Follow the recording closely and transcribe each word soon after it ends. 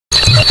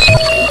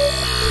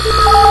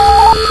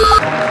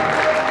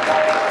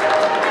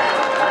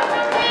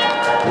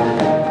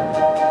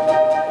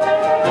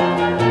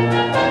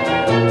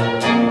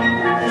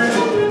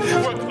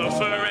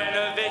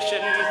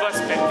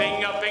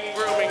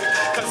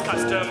as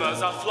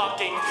customers are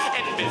flocking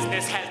and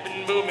business has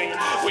been booming.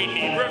 We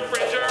need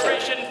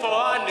refrigeration for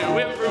our new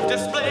improved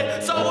display,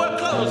 so we're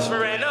closed for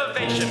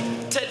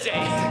renovation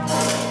today.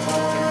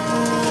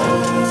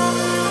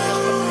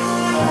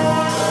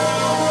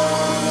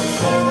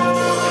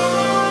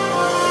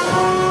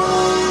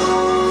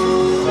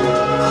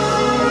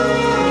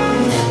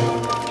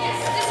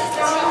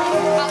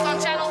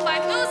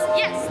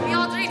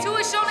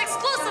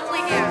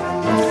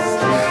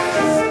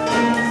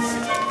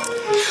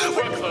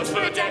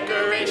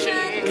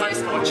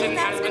 Fortune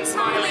has been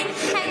smiling,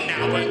 and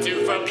now we're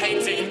due for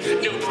painting,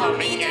 new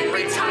plumbing and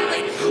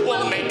retiling.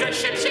 We'll make a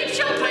ship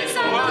show place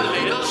for our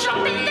little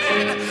shop, and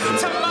then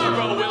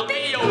tomorrow we'll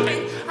be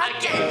open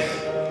again.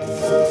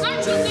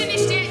 Aren't you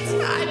finished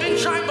yet? I've been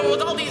trying, but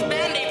with all these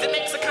band-aids, it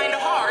makes it kind of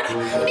hard.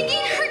 My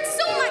knee hurts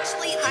so much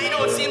lately. I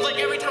know, it seems like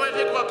every time I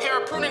pick up a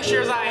pair of pruning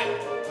shears,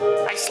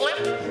 I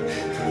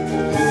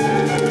slip.